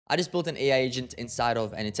I just built an AI agent inside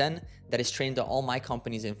of n8n that is trained on all my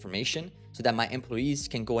company's information so that my employees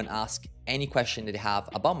can go and ask any question that they have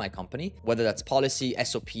about my company, whether that's policy,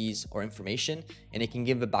 SOPs, or information, and it can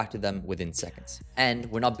give it back to them within seconds. And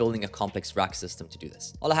we're not building a complex rack system to do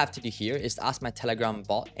this. All I have to do here is to ask my Telegram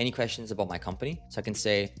bot any questions about my company. So I can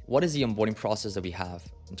say, what is the onboarding process that we have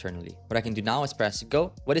internally? What I can do now is press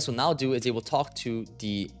go. What this will now do is it will talk to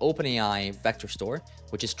the OpenAI Vector Store,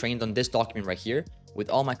 which is trained on this document right here with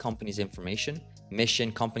all my company's information,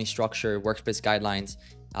 mission, company structure, workplace guidelines,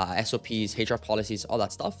 SOPs, HR policies, all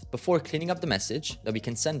that stuff, before cleaning up the message that we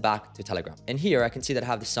can send back to Telegram. And here I can see that I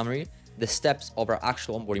have the summary, the steps of our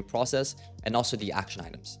actual onboarding process, and also the action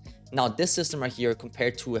items. Now, this system right here,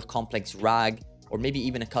 compared to a complex RAG or maybe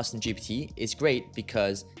even a custom GPT, is great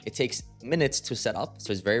because it takes minutes to set up.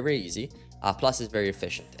 So it's very, very easy. Plus it's very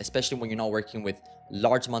efficient, especially when you're not working with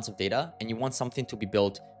large amounts of data and you want something to be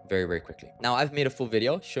built very, very quickly. Now, I've made a full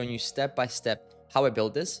video showing you step by step how I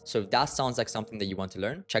build this. So if that sounds like something that you want to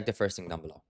learn, check the first link down below.